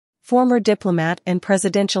former diplomat and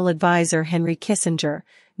presidential advisor Henry Kissinger,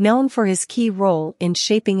 known for his key role in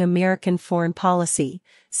shaping American foreign policy,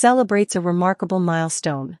 celebrates a remarkable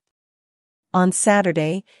milestone. On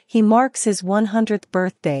Saturday, he marks his 100th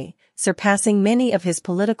birthday, surpassing many of his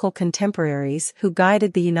political contemporaries who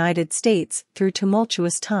guided the United States through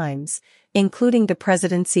tumultuous times, including the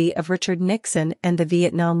presidency of Richard Nixon and the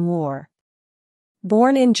Vietnam War.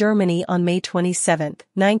 Born in Germany on May 27,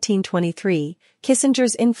 1923,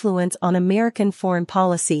 Kissinger's influence on American foreign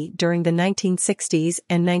policy during the 1960s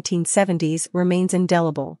and 1970s remains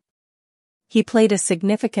indelible. He played a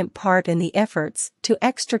significant part in the efforts to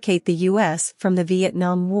extricate the U.S. from the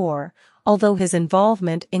Vietnam War, although his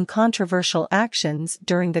involvement in controversial actions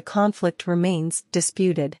during the conflict remains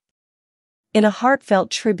disputed. In a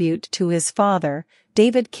heartfelt tribute to his father,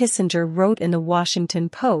 David Kissinger wrote in the Washington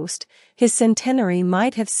Post, "His centenary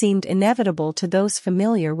might have seemed inevitable to those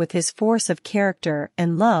familiar with his force of character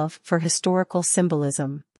and love for historical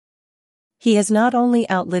symbolism. He has not only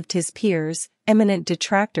outlived his peers, eminent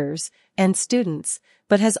detractors, and students,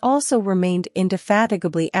 but has also remained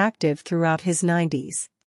indefatigably active throughout his 90s.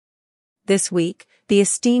 This week, the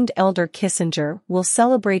esteemed elder Kissinger will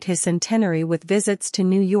celebrate his centenary with visits to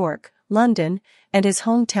New York, London, and his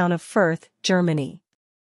hometown of Fürth, Germany.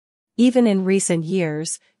 Even in recent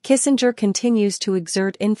years, Kissinger continues to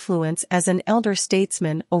exert influence as an elder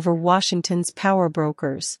statesman over Washington's power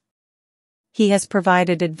brokers. He has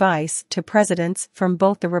provided advice to presidents from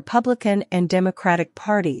both the Republican and Democratic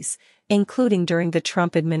parties, including during the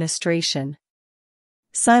Trump administration.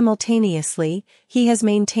 Simultaneously, he has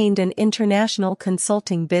maintained an international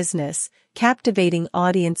consulting business, captivating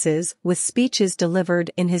audiences with speeches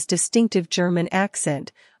delivered in his distinctive German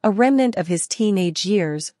accent, a remnant of his teenage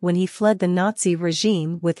years when he fled the Nazi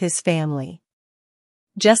regime with his family.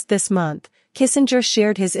 Just this month, Kissinger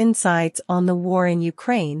shared his insights on the war in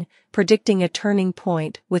Ukraine, predicting a turning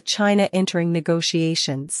point with China entering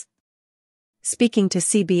negotiations. Speaking to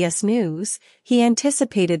CBS News, he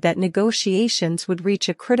anticipated that negotiations would reach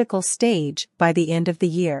a critical stage by the end of the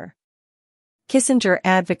year. Kissinger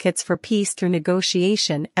advocates for peace through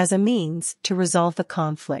negotiation as a means to resolve the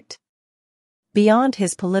conflict. Beyond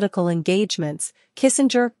his political engagements,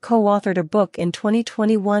 Kissinger co-authored a book in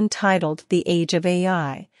 2021 titled The Age of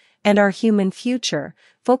AI and Our Human Future,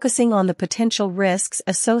 focusing on the potential risks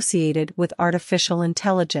associated with artificial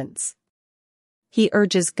intelligence. He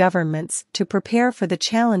urges governments to prepare for the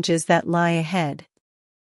challenges that lie ahead.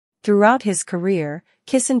 Throughout his career,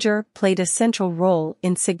 Kissinger played a central role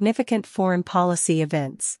in significant foreign policy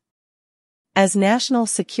events. As National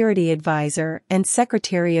Security Advisor and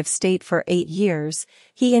Secretary of State for 8 years,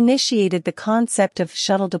 he initiated the concept of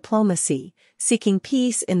shuttle diplomacy, seeking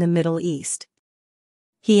peace in the Middle East.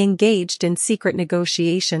 He engaged in secret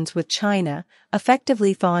negotiations with China,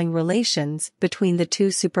 effectively thawing relations between the two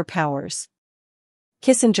superpowers.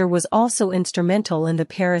 Kissinger was also instrumental in the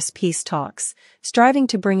Paris peace talks, striving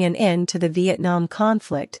to bring an end to the Vietnam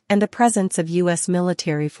conflict and the presence of U.S.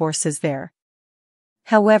 military forces there.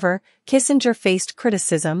 However, Kissinger faced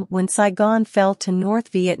criticism when Saigon fell to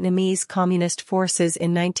North Vietnamese Communist forces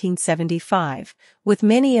in 1975, with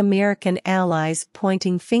many American allies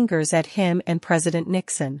pointing fingers at him and President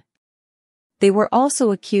Nixon. They were also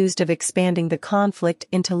accused of expanding the conflict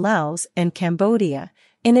into Laos and Cambodia,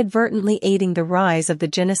 inadvertently aiding the rise of the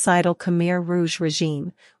genocidal Khmer Rouge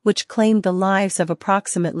regime, which claimed the lives of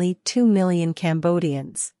approximately 2 million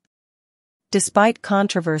Cambodians. Despite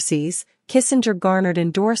controversies, Kissinger garnered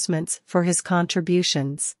endorsements for his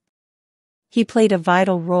contributions. He played a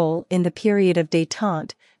vital role in the period of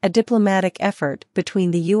détente, a diplomatic effort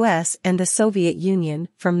between the U.S. and the Soviet Union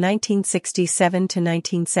from 1967 to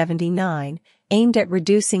 1979, aimed at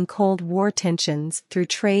reducing Cold War tensions through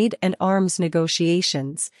trade and arms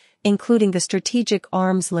negotiations, including the Strategic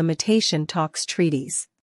Arms Limitation Talks treaties.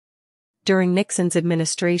 During Nixon's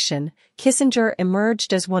administration, Kissinger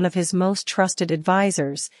emerged as one of his most trusted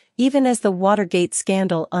advisors, even as the Watergate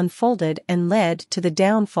scandal unfolded and led to the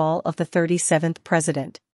downfall of the 37th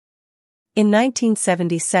president. In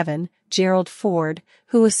 1977, Gerald Ford,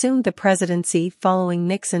 who assumed the presidency following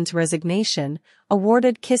Nixon's resignation,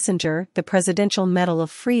 awarded Kissinger the Presidential Medal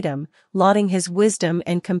of Freedom, lauding his wisdom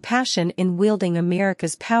and compassion in wielding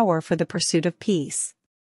America's power for the pursuit of peace.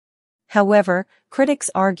 However, critics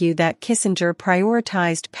argue that Kissinger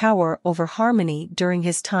prioritized power over harmony during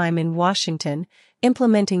his time in Washington,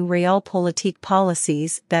 implementing realpolitik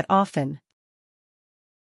policies that often